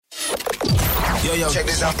Yo, check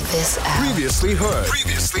this out. Previously heard.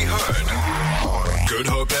 Good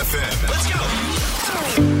Hope FM. Let's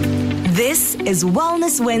go. This is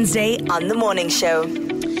Wellness Wednesday on The Morning Show.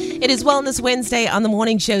 It is Wellness Wednesday on The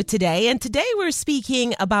Morning Show today, and today we're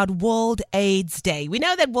speaking about World AIDS Day. We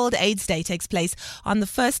know that World AIDS Day takes place on the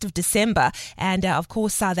 1st of December, and of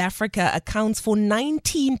course South Africa accounts for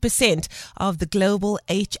 19% of the global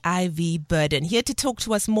HIV burden. Here to talk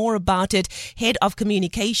to us more about it, Head of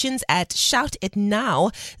Communications at Shout It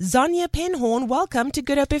Now, Zonja Penzhorn. Welcome to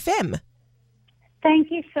Good Hope FM.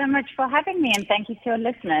 Thank you so much for having me, and thank you to your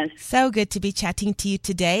listeners. So good to be chatting to you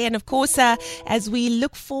today. And of course, as we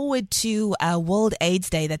look forward to World AIDS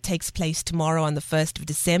Day that takes place tomorrow on the 1st of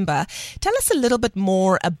December, tell us a little bit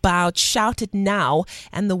more about Shout It Now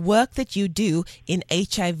and the work that you do in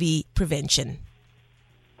HIV prevention.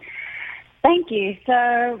 Thank you.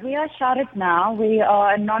 So we are Shout It Now. We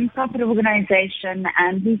are a non-profit organization,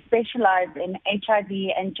 and we specialize in HIV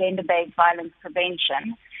and gender-based violence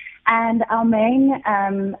prevention. And our main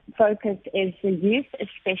focus is the youth,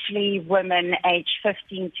 especially women aged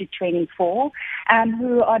 15 to 24,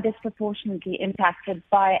 who are disproportionately impacted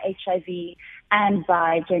by HIV and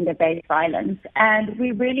by gender-based violence. And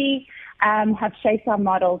we really have shaped our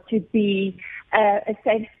model to be a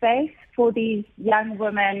safe space for these young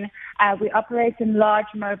women. We operate in large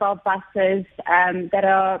mobile buses that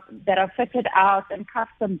are fitted out and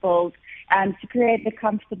custom built to create a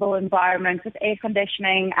comfortable environment with air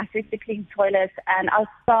conditioning, access to clean toilets, and our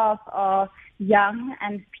staff are young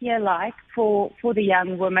and peer-like for the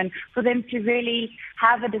young women, for them to really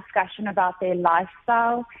have a discussion about their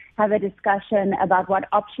lifestyle, have a discussion about what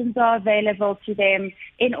options are available to them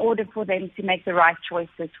in order for them to make the right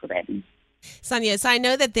choices for them. Zonja, so I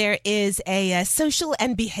know that there is a social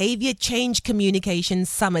and behavior change communication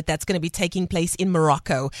summit that's going to be taking place in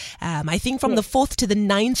Morocco, I think from the 4th to the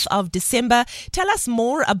 9th of December. Tell us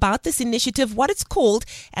more about this initiative, what it's called,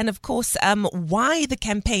 and of course, why the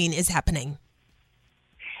campaign is happening.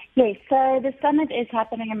 Yes, so the summit is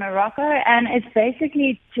happening in Morocco, and it's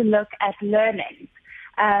basically to look at learning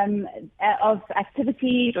of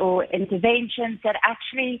activities or interventions that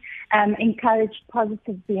actually encourage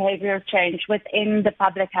positive behavioral change within the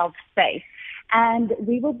public health space. And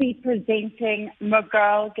we will be presenting My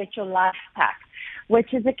Girl, Get Your Life Back,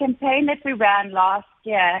 which is a campaign that we ran last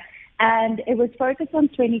year. And it was focused on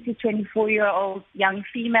 20 to 24-year-old young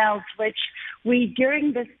females, which we,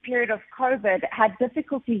 during this period of COVID, had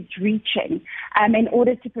difficulties reaching in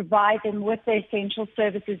order to provide them with the essential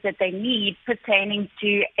services that they need pertaining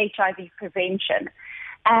to HIV prevention.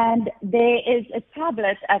 And there is a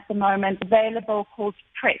tablet at the moment available called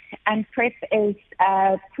PrEP, and PrEP is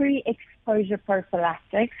pre-exposure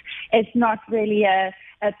prophylaxis. It's not really a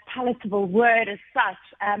palatable word as such.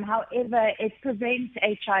 However, it prevents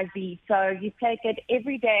HIV. So you take it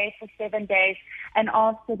every day for 7 days, and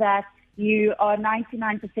after that, you are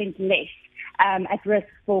 99% less at risk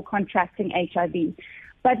for contracting HIV.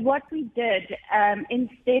 But what we did,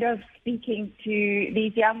 instead of speaking to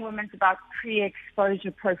these young women about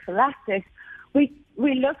pre-exposure prophylaxis, we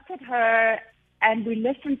looked at her and we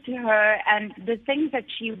listened to her and the things that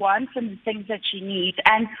she wants and the things that she needs.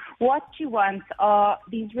 And what she wants are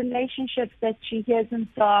these relationships that she hears in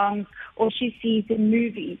songs or she sees in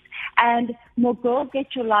movies. And My Girl,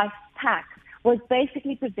 Get Your Life Back was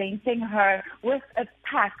basically presenting her with a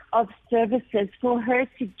pack of services for her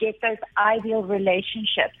to get those ideal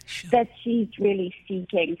relationships that she's really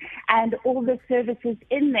seeking, and all the services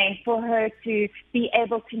in there for her to be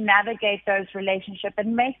able to navigate those relationships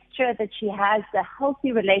and make sure that she has the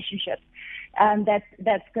healthy relationships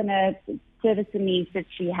that's going to service the needs that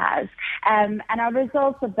she has. And our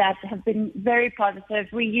results of that have been very positive.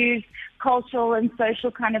 We use cultural and social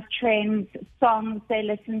kind of trends, songs they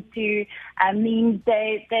listen to, memes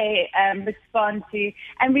they respond to,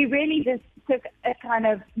 and we really just took a kind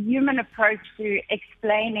of human approach to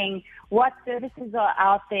explaining what services are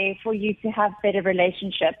out there for you to have better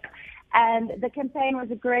relationships. And the campaign was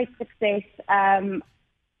a great success.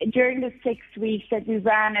 During the 6 weeks that we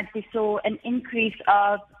ran it, we saw an increase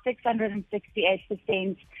of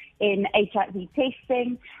 668% in HIV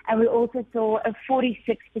testing, and we also saw a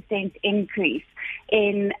 46% increase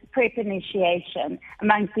in PrEP initiation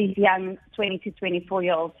amongst these young 20 to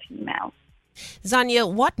 24-year-old females.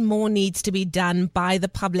 Zonja, what more needs to be done by the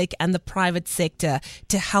public and the private sector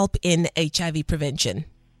to help in HIV prevention?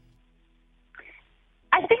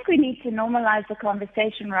 I think we need to normalize the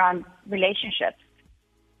conversation around relationships.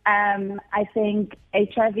 I think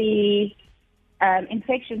HIV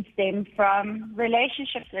infections stem from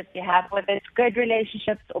relationships that you have, whether it's good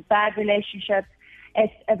relationships or bad relationships.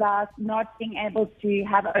 It's about not being able to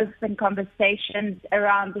have open conversations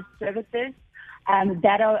around the services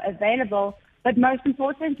that are available. But most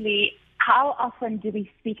importantly, how often do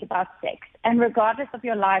we speak about sex? And regardless of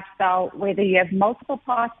your lifestyle, whether you have multiple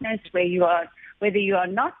partners, whether you are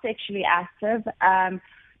not sexually active,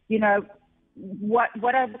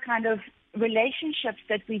 what are the kind of relationships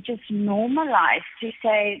that we just normalize to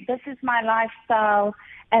say, this is my lifestyle,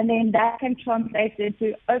 and then that can translate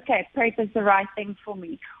into, okay, PrEP is the right thing for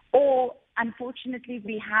me. Or, unfortunately,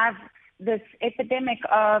 we have this epidemic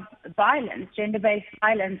of violence, gender-based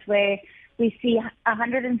violence, where we see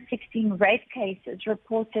 116 rape cases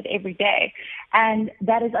reported every day. And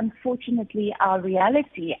that is unfortunately our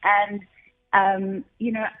reality. And,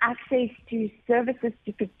 access to services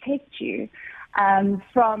to protect you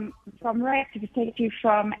from rape, to protect you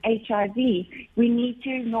from HIV. We need to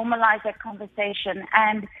normalize that conversation.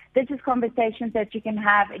 And this is conversations that you can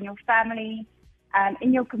have in your family,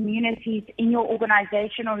 in your communities, in your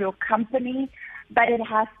organization or your company, but it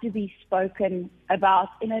has to be spoken about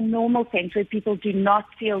in a normal sense where people do not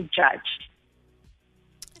feel judged.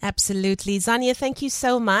 Absolutely. Zonja, thank you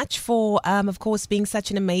so much for, of course, being such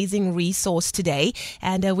an amazing resource today.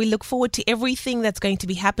 And we look forward to everything that's going to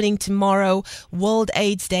be happening tomorrow, World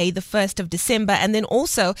AIDS Day, the 1st of December. And then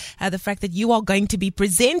also the fact that you are going to be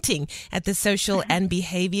presenting at the Social and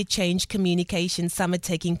Behavior Change Communication Summit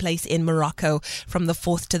taking place in Morocco from the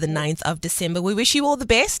 4th to the 9th of December. We wish you all the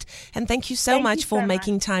best. And thank you so much for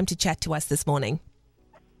making time to chat to us this morning.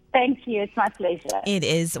 Thank you. It's my pleasure. It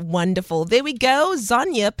is wonderful. There we go.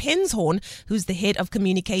 Zonja Penzhorn, who's the head of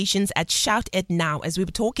communications at Shout It Now, as we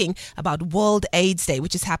were talking about World AIDS Day,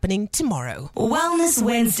 which is happening tomorrow. Wellness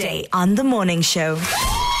Wednesday on The Morning Show.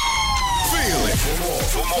 Feel it.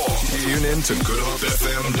 For more, tune in to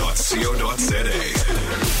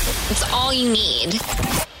goodhopefm.co.za. It's all you need.